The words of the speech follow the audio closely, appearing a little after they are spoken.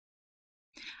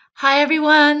Hi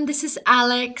everyone, this is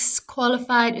Alex,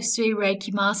 qualified Usui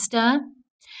Reiki Master.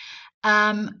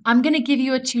 I'm going to give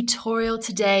you a tutorial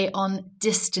today on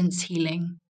distance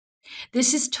healing.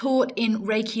 This is taught in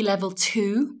Reiki level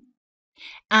 2,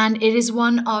 and it is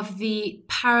one of the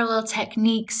parallel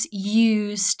techniques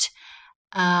used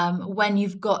when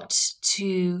you've got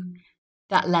to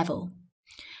that level.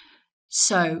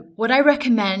 So, what I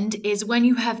recommend is when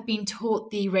you have been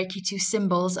taught the Reiki 2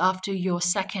 symbols after your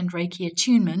second Reiki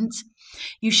attunement,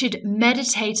 you should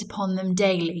meditate upon them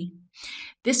daily.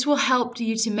 This will help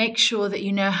you to make sure that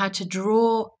you know how to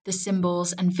draw the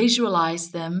symbols and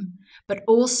visualize them, but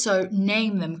also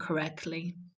name them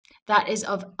correctly. That is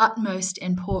of utmost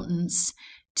importance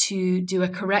to do a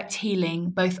correct healing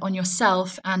both on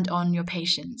yourself and on your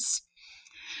patients.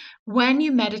 When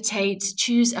you meditate,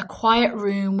 choose a quiet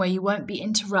room where you won't be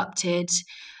interrupted.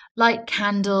 Light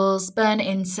candles, burn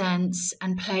incense,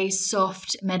 and play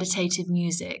soft meditative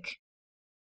music.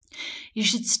 You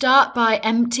should start by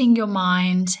emptying your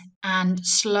mind and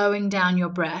slowing down your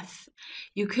breath.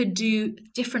 You could do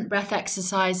different breath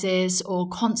exercises or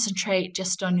concentrate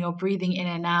just on your breathing in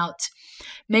and out.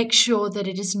 Make sure that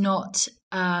it is not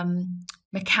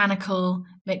mechanical.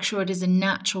 Make sure it is a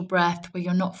natural breath where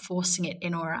you're not forcing it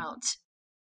in or out.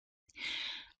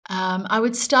 I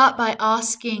would start by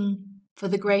asking for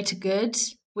the greater good,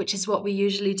 which is what we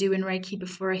usually do in Reiki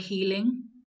before a healing.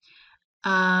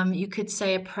 You could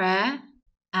say a prayer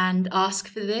and ask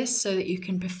for this so that you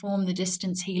can perform the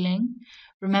distance healing.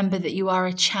 Remember that you are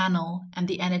a channel and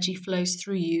the energy flows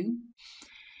through you.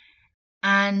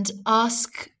 And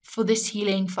ask for this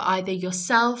healing for either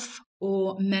yourself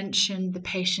or mention the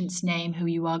patient's name who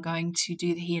you are going to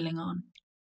do the healing on.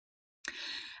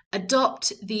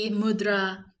 Adopt the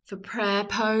mudra for prayer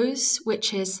pose,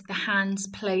 which is the hands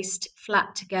placed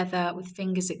flat together with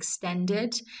fingers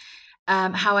extended.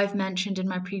 How I've mentioned in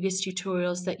my previous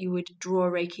tutorials that you would draw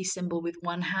a Reiki symbol with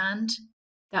one hand.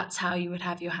 That's how you would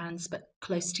have your hands but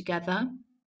close together.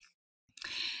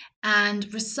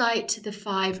 And recite the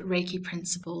 5 Reiki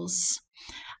principles.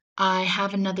 I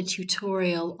have another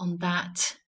tutorial on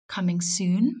that coming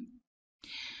soon.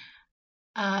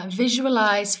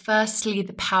 Visualize firstly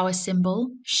the power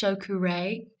symbol,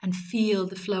 Shoku-rei, and feel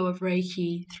the flow of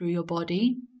Reiki through your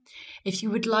body. If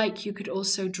you would like, you could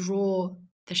also draw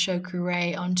the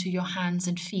Shoku-rei onto your hands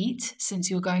and feet since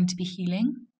you're going to be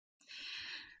healing.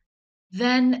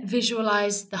 Then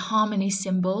visualize the harmony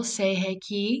symbol,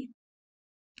 Seiheki,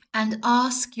 and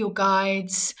ask your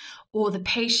guides or the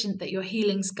patient that your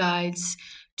healing's guides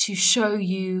to show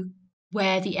you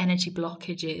where the energy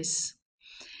blockage is.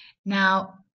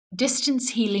 Now, distance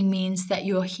healing means that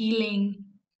you're healing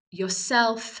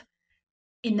yourself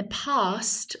in the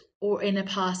past or in a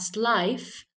past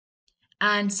life,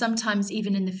 and sometimes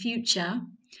even in the future,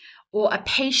 or a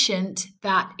patient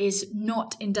that is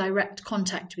not in direct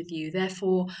contact with you,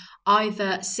 therefore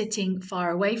either sitting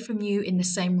far away from you in the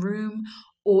same room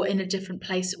or in a different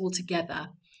place altogether.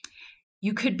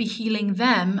 You could be healing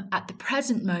them at the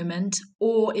present moment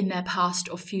or in their past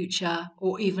or future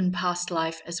or even past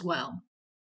life as well.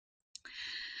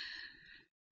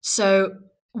 So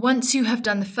once you have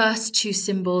done the first 2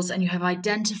 symbols and you have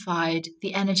identified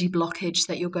the energy blockage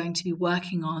that you're going to be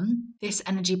working on, this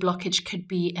energy blockage could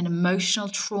be an emotional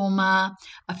trauma,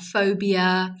 a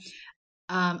phobia,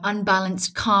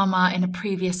 unbalanced karma in a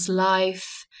previous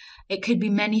life. It could be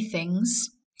many things,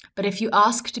 but if you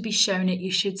ask to be shown it,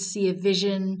 you should see a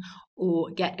vision or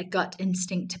get a gut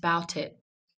instinct about it.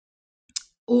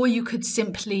 Or you could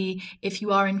simply, if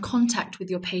you are in contact with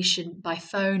your patient by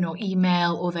phone or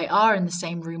email, or they are in the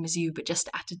same room as you but just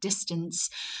at a distance,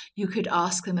 you could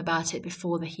ask them about it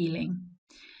before the healing.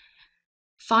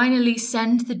 Finally,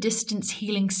 send the distance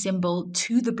healing symbol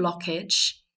to the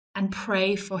blockage and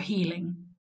pray for healing.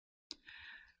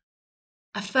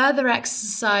 A further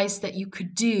exercise that you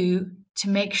could do to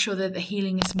make sure that the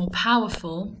healing is more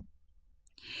powerful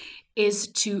is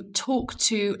to talk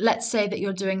to, let's say that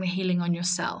you're doing the healing on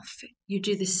yourself. You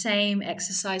do the same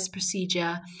exercise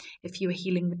procedure if you were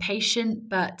healing the patient,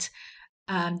 but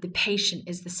the patient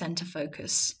is the center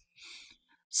focus.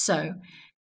 So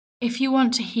if you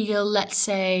want to heal, let's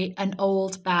say, an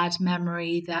old bad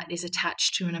memory that is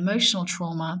attached to an emotional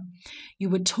trauma, you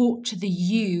would talk to the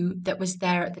you that was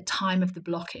there at the time of the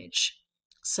blockage.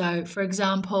 So, for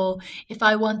example, if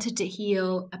I wanted to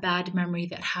heal a bad memory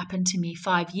that happened to me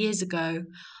 5 years ago,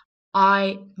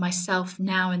 I, myself,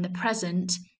 now in the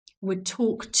present, would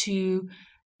talk to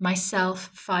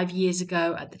myself 5 years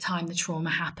ago at the time the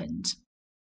trauma happened.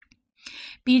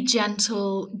 Be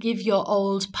gentle, give your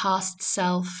old past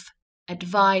self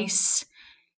advice,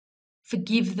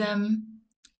 forgive them,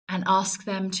 and ask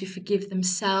them to forgive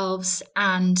themselves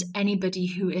and anybody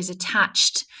who is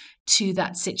attached to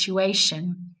that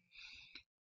situation.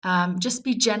 Just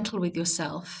be gentle with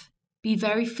yourself. Be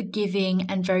very forgiving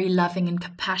and very loving and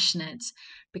compassionate,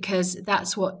 because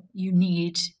that's what you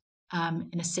need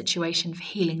in a situation for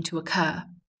healing to occur.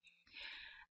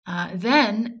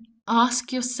 Then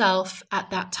ask yourself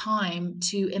at that time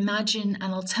to imagine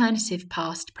an alternative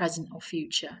past, present, or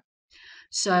future.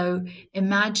 So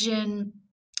imagine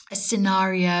a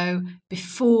scenario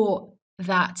before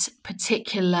that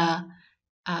particular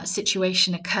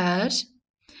situation occurred.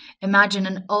 Imagine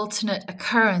an alternate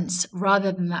occurrence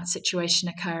rather than that situation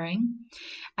occurring.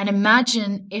 And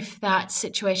imagine if that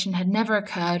situation had never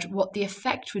occurred, what the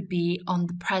effect would be on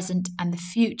the present and the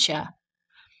future.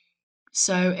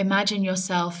 So imagine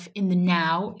yourself in the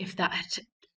now if that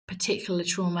particular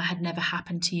trauma had never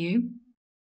happened to you.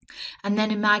 And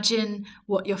then imagine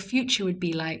what your future would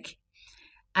be like.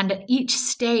 And at each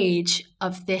stage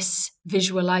of this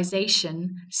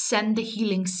visualization, send the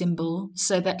healing symbol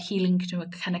so that healing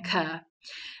can occur.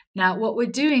 Now, what we're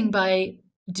doing by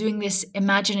doing this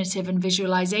imaginative and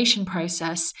visualization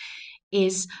process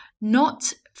is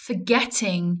not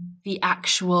forgetting the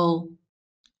actual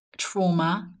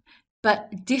trauma,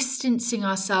 but distancing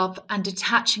ourselves and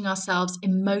detaching ourselves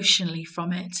emotionally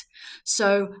from it.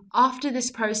 So after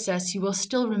this process, you will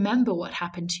still remember what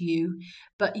happened to you,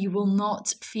 but you will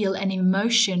not feel any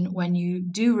emotion when you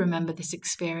do remember this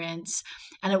experience.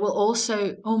 And it will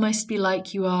also almost be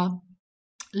like you are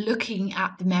looking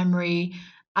at the memory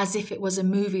as if it was a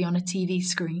movie on a TV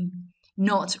screen,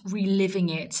 not reliving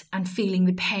it and feeling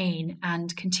the pain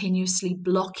and continuously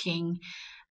blocking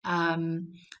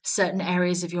certain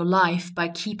areas of your life by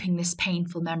keeping this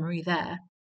painful memory there.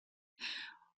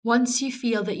 Once you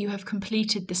feel that you have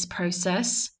completed this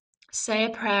process, say a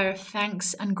prayer of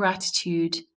thanks and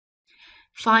gratitude.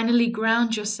 Finally,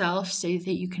 ground yourself so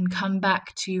that you can come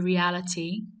back to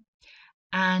reality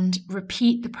and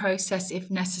repeat the process if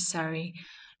necessary.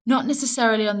 Not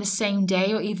necessarily on the same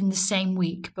day or even the same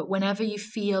week, but whenever you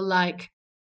feel like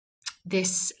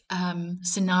this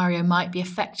scenario might be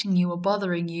affecting you or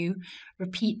bothering you,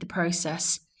 repeat the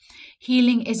process.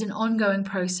 Healing is an ongoing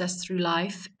process through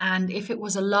life, and if it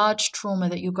was a large trauma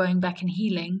that you're going back and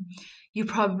healing, you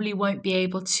probably won't be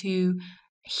able to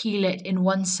heal it in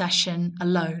one session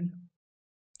alone.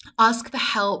 Ask for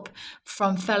help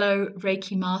from fellow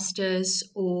Reiki masters,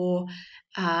 or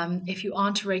if you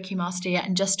aren't a Reiki master yet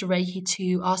and just a Reiki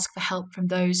 2, ask for help from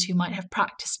those who might have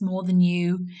practiced more than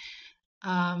you.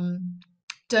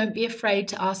 Don't be afraid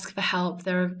to ask for help.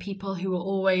 There are people who will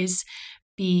always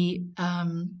be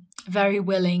very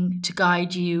willing to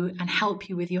guide you and help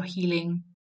you with your healing.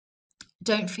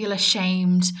 Don't feel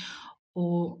ashamed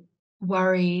or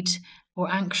worried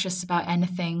or anxious about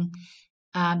anything.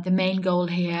 The main goal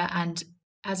here, and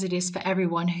as it is for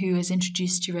everyone who is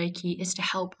introduced to Reiki, is to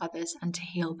help others and to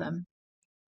heal them.